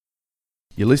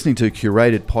You're listening to a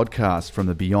curated podcast from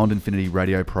the Beyond Infinity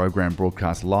radio program,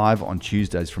 broadcast live on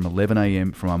Tuesdays from 11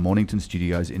 a.m. from our Mornington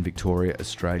studios in Victoria,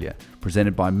 Australia.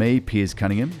 Presented by me, Piers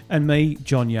Cunningham. And me,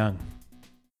 John Young.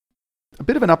 A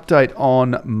bit of an update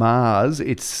on Mars.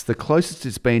 It's the closest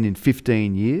it's been in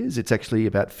 15 years. It's actually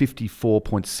about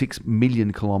 54.6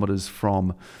 million kilometres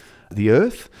from the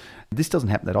Earth. This doesn't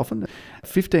happen that often.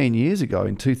 15 years ago,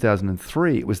 in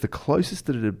 2003, it was the closest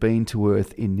that it had been to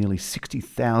Earth in nearly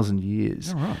 60,000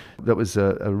 years. Oh, right. That was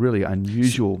a really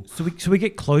unusual... So we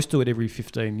get close to it every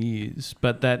 15 years,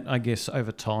 but that, I guess,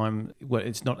 over time,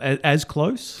 it's not as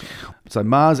close? So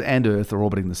Mars and Earth are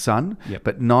orbiting the Sun, Yep.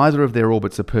 but neither of their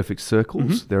orbits are perfect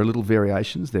circles. There are little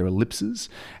variations, there are ellipses,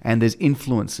 and there's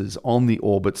influences on the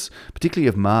orbits, particularly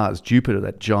of Mars. Jupiter,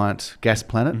 that giant gas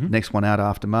planet, next one out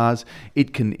after Mars,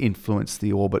 it can influence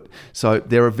the orbit. So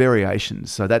there are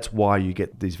variations. So that's why you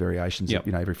get these variations. Yep.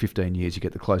 Every 15 years you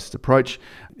get the closest approach.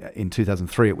 In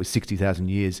 2003, it was 60,000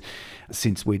 years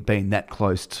since we'd been that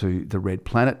close to the red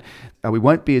planet. We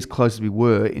won't be as close as we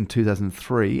were in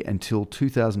 2003 until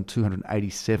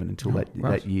 2287, until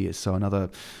that year. So another,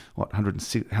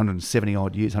 170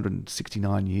 odd years,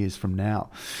 169 years from now.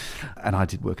 And I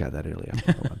did work out that earlier.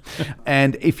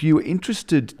 And if you're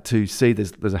interested to see,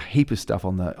 there's a heap of stuff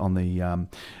on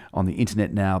the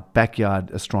internet now. Backyard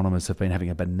astronomers have been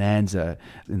having a bonanza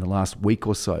in the last week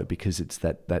or so because it's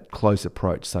that close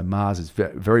approach. So Mars is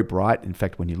very, very bright. In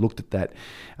fact, when you looked at that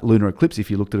lunar eclipse,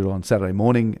 if you looked at it on Saturday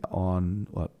morning,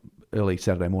 early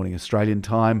Saturday morning Australian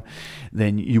time,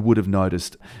 then you would have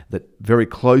noticed that very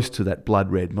close to that blood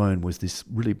red moon was this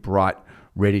really bright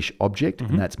reddish object,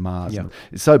 and that's Mars. Yep.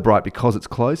 It's so bright because it's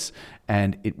close,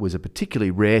 and it was a particularly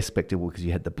rare spectacle because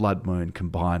you had the blood moon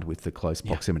combined with the close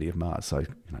proximity of Mars. So,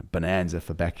 bonanza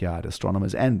for backyard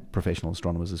astronomers and professional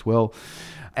astronomers as well.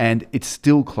 And it's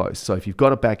still close. So if you've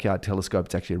got a backyard telescope,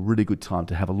 it's actually a really good time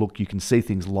to have a look. You can see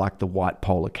things like the white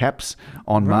polar caps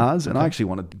on Mars, and I actually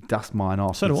want to dust mine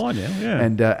off. So do I now,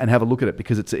 yeah. And have a look at it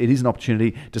because it is an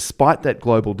opportunity. Despite that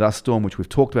global dust storm, which we've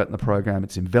talked about in the program,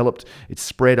 it's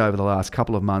spread over the last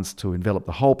couple of months to envelop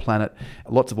the whole planet.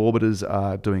 Lots of orbiters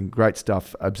are doing great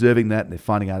stuff observing that, and they're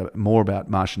finding out more about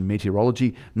Martian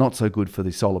meteorology. Not so good for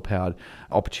the solar-powered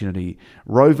Opportunity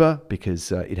rover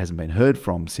because it hasn't been heard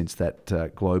from since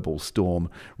that global storm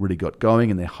really got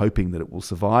going, and they're hoping that it will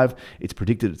survive. It's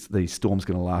predicted the storm's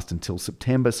going to last until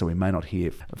September, so we may not hear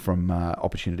from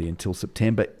Opportunity until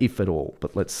September, if at all.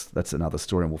 But that's another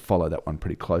story, and we'll follow that one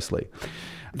pretty closely.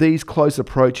 These close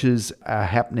approaches are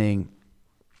happening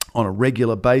on a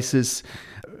regular basis.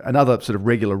 Another sort of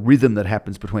regular rhythm that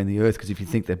happens between the Earth, because if you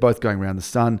think they're both going around the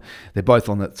Sun, they're both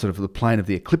on the sort of the plane of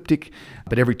the ecliptic,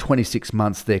 but every 26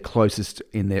 months they're closest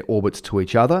in their orbits to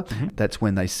each other. That's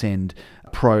when they send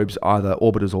probes, either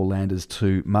orbiters or landers,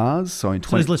 to Mars. So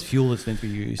there's less fuel that's meant to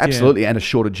be used. Absolutely, and a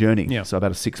shorter journey. Yeah. So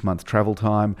about a 6-month travel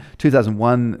time.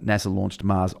 2001, NASA launched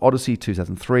Mars Odyssey.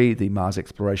 2003, the Mars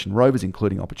Exploration Rovers,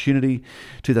 including Opportunity.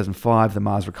 2005, the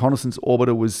Mars Reconnaissance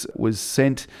Orbiter was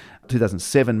sent.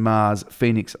 2007, Mars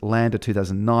Phoenix Lander.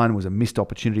 2009 was a missed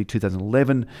opportunity.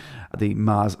 2011, the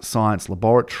Mars Science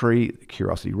Laboratory,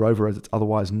 Curiosity rover as it's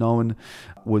otherwise known,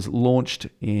 was launched.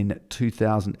 In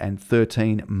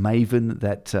 2013, MAVEN,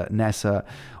 that NASA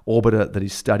orbiter that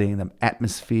is studying the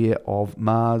atmosphere of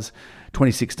Mars.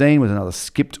 2016 was another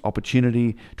skipped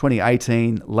opportunity.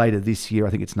 2018, later this year, I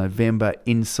think it's November,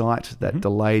 InSight, that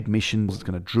delayed mission. It's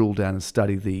going to drill down and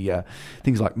study the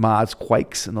things like Mars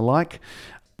quakes and the like.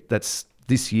 That's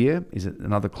this year is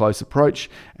another close approach.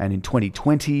 And in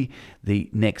 2020, the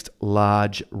next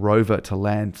large rover to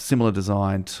land, similar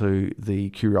design to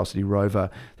the Curiosity rover,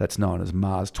 that's known as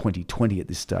Mars 2020 at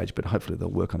this stage, but hopefully they'll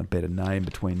work on a better name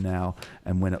between now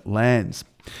and when it lands.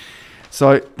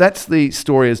 So that's the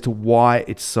story as to why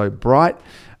it's so bright.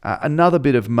 Another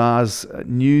bit of Mars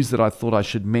news that I thought I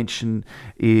should mention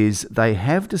is they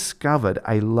have discovered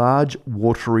a large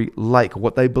watery lake,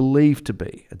 what they believe to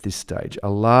be at this stage, a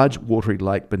large watery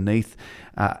lake beneath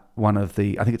one of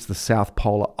the, I think it's the South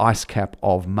Polar ice cap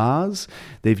of Mars.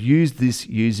 They've used this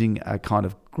using a kind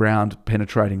of ground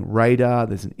penetrating radar.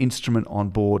 There's an instrument on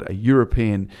board a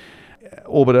European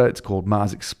orbiter. It's called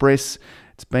Mars Express.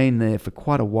 It's been there for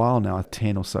quite a while now,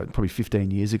 10 or so, probably 15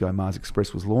 years ago, Mars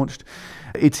Express was launched.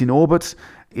 It's in orbit.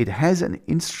 It has an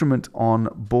instrument on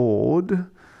board,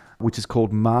 which is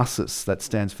called MARSIS. That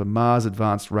stands for Mars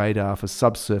Advanced Radar for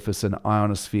Subsurface and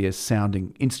Ionosphere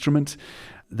Sounding Instrument.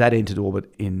 That entered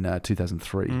orbit in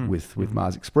 2003 with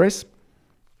Mars Express.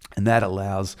 And that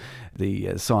allows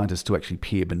the scientists to actually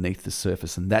peer beneath the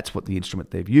surface, and that's what the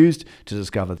instrument they've used to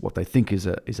discover what they think is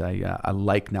a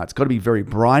lake. Now, it's got to be very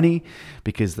briny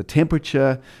because the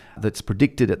temperature that's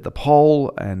predicted at the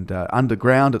pole and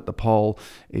underground at the pole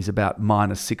is about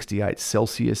minus 68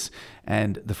 Celsius,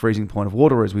 and the freezing point of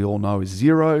water, as we all know, is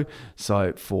 0.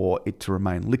 So for it to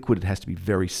remain liquid, it has to be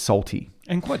very salty.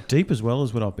 And quite deep as well,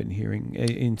 is what I've been hearing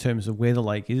in terms of where the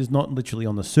lake is. Not literally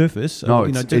on the surface. No,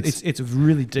 it's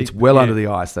really deep. It's well under the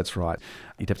ice, that's right.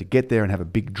 You'd have to get there and have a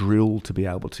big drill to be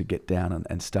able to get down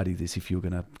and study this if you're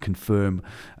going to confirm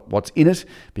what's in it,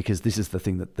 because this is the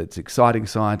thing that's exciting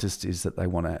scientists, is that they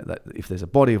want to, that if there's a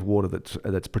body of water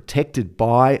that's protected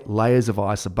by layers of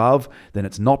ice above, then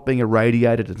it's not being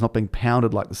irradiated, it's not being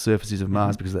pounded like the surfaces of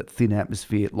Mars because of that thin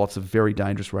atmosphere, lots of very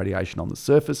dangerous radiation on the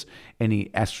surface. Any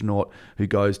astronaut who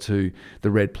goes to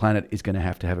the red planet is going to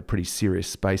have a pretty serious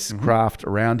spacecraft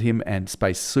around him and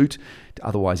space suit.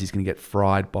 Otherwise, he's going to get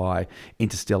fried by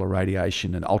interstellar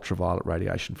radiation and ultraviolet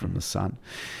radiation from the sun.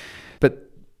 But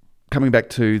coming back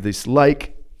to this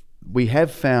lake, we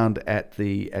have found at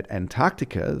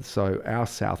Antarctica, so our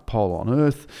South Pole on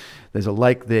Earth, there's a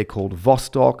lake there called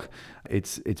Vostok.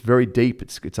 It's very deep.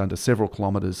 It's under several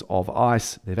kilometres of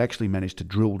ice. They've actually managed to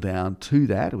drill down to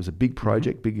that. It was a big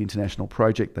project, big international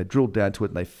project. They drilled down to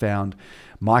it and they found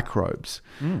microbes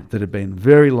that have been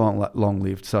very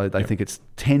long-lived. So they think it's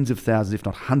tens of thousands, if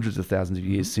not hundreds of thousands of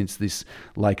years since this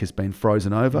lake has been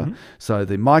frozen over. So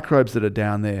the microbes that are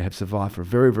down there have survived for a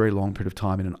very, very long period of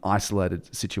time in an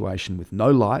isolated situation with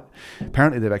no light.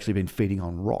 Apparently, they've actually been feeding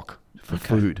on rock for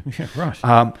food. Yeah,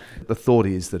 right. The thought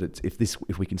is that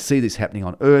if we can see this happening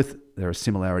on Earth, there are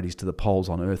similarities to the poles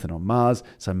on Earth and on Mars.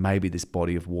 So maybe this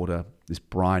body of water, this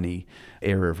briny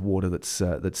area of water that's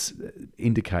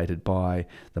indicated by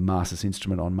the Mars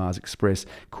instrument on Mars Express,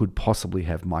 could possibly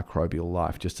have microbial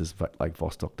life, just as Lake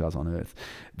Vostok does on Earth.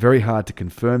 Very hard to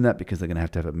confirm that because they're going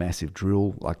to have a massive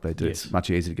drill like they do. Yes. It's much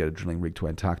easier to get a drilling rig to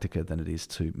Antarctica than it is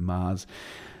to Mars.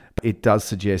 It does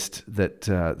suggest that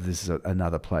this is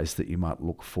another place that you might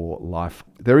look for life.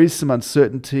 There is some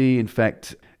uncertainty. In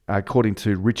fact, according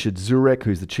to Richard Zurek,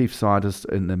 who's the chief scientist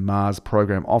in the Mars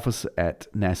Program Office at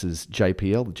NASA's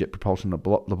JPL, the Jet Propulsion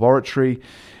Laboratory,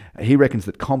 he reckons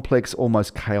that complex,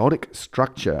 almost chaotic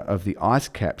structure of the ice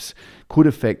caps could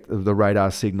affect the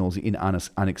radar signals in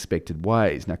unexpected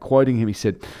ways. Now, quoting him, he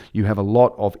said, "You have a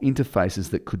lot of interfaces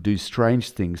that could do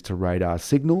strange things to radar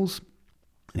signals."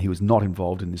 He was not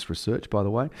involved in this research, by the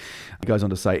way. He goes on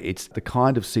to say it's the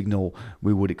kind of signal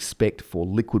we would expect for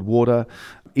liquid water.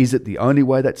 Is it the only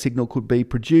way that signal could be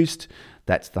produced?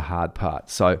 That's the hard part.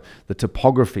 So the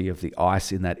topography of the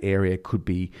ice in that area could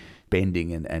be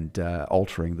bending and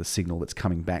altering the signal that's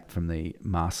coming back from the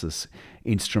Mars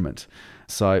instrument.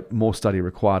 So more study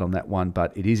required on that one,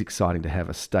 but it is exciting to have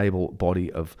a stable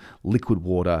body of liquid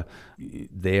water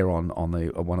there on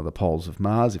one of the poles of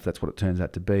Mars, if that's what it turns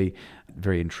out to be.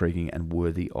 Very intriguing and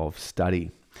worthy of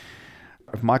study.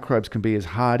 If microbes can be as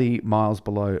hardy miles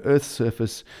below Earth's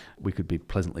surface, we could be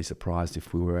pleasantly surprised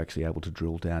if we were actually able to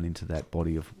drill down into that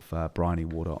body of briny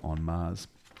water on Mars.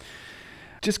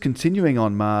 Just continuing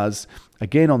on Mars,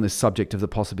 again on this subject of the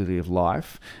possibility of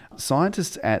life,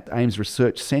 scientists at Ames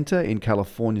Research Center in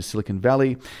California, Silicon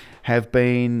Valley, have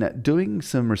been doing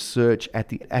some research at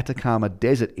the Atacama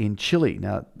Desert in Chile.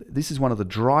 Now, this is one of the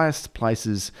driest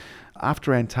places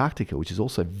after Antarctica, which is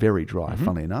also very dry,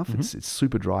 funnily enough. It's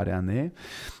super dry down there.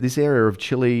 This area of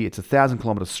Chile, it's a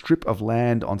 1,000-kilometre strip of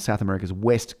land on South America's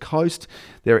west coast.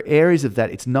 There are areas of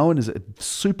that, it's known as a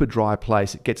super dry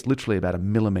place. It gets literally about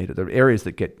 1 millimetre. There are areas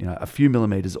that get a few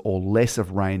millimetres or less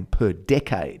of rain per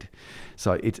decade.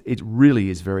 So it really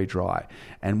is very dry.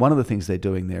 And one of the things they're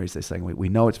doing there is they're saying, we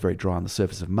know it's very dry on the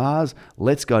surface of Mars.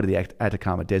 Let's go to the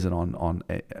Atacama Desert on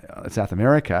South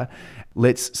America.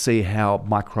 Let's see how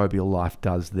microbial life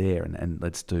does there, and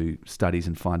let's do studies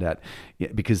and find out.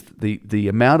 Because the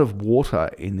amount of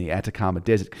water in the Atacama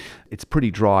Desert, it's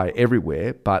pretty dry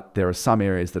everywhere, but there are some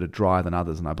areas that are drier than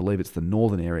others, and I believe it's the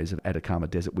northern areas of Atacama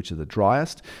Desert which are the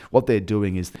driest. What they're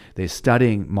doing is they're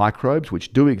studying microbes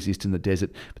which do exist in the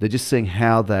desert, but they're just seeing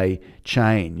how they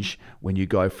change when you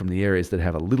go from the areas that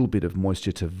have a little bit of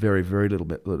moisture to very, very little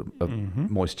bit of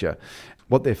moisture.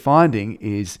 What they're finding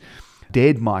is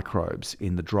dead microbes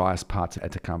in the driest parts of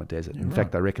Atacama Desert. In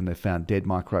fact, they reckon they found dead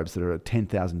microbes that are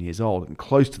 10,000 years old and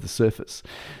close to the surface.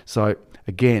 So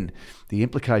again, the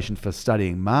implication for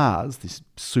studying Mars, this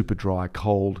super dry,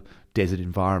 cold desert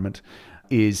environment,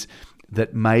 is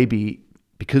that maybe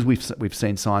because we've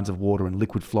seen signs of water and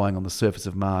liquid flowing on the surface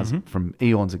of Mars from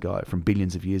eons ago, from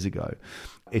billions of years ago,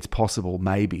 it's possible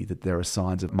maybe that there are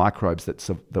signs of microbes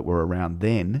that were around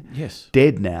then, Yes.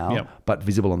 dead now, Yep. but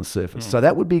visible on the surface. So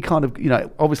that would be kind of,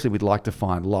 obviously we'd like to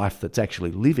find life that's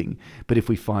actually living, but if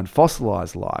we find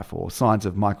fossilized life or signs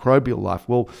of microbial life,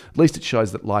 well, at least it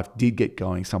shows that life did get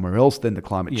going somewhere else, then the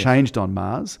climate Yes. changed on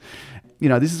Mars.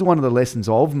 This is one of the lessons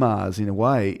of Mars in a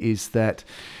way, is that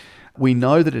we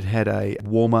know that it had a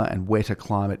warmer and wetter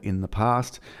climate in the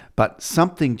past, but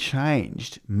something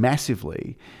changed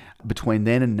massively between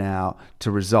then and now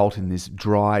to result in this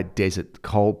dry desert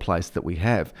cold place that we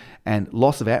have. And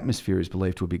loss of atmosphere is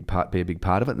believed to be a big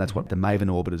part of it, and that's what the MAVEN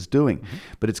orbiter is doing.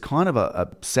 But it's kind of a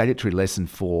salutary lesson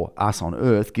for us on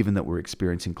Earth, given that we're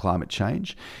experiencing climate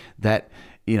change, that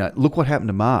look what happened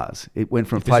to Mars. It went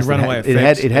from a place that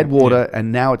it had water,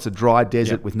 and now it's a dry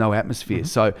desert with no atmosphere.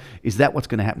 So is that what's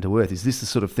going to happen to Earth? Is this the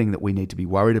sort of thing that we need to be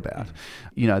worried about?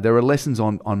 There are lessons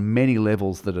on many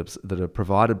levels that are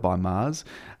provided by Mars.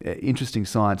 Interesting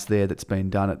science there that's been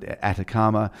done at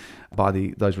Atacama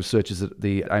by those researchers at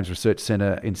the Ames Research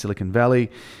Center in Silicon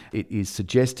Valley. It is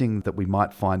suggesting that we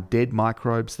might find dead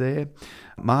microbes there.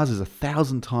 Mars is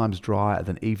 1,000 times drier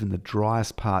than even the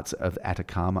driest parts of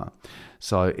Atacama.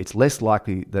 So it's less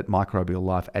likely that microbial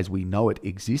life as we know it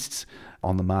exists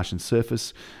on the Martian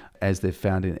surface, as they've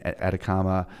found in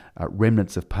Atacama.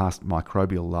 Remnants of past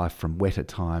microbial life from wetter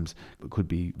times could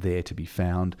be there to be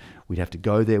found. We'd have to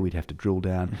go there, we'd have to drill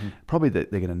down. Probably they're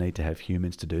going to need to have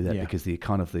humans to do that, because the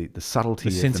kind of the subtlety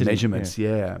of the measurements,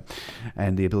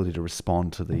 and the ability to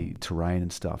respond to the terrain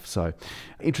and stuff. So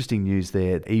interesting news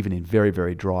there. Even in very,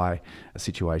 very dry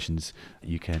situations,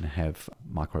 you can have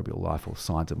microbial life or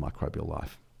signs of microbial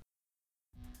life.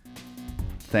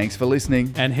 Thanks for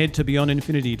listening. And head to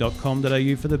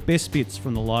beyondinfinity.com.au for the best bits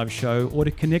from the live show, or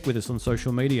to connect with us on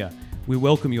social media. We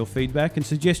welcome your feedback and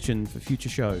suggestion for future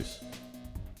shows.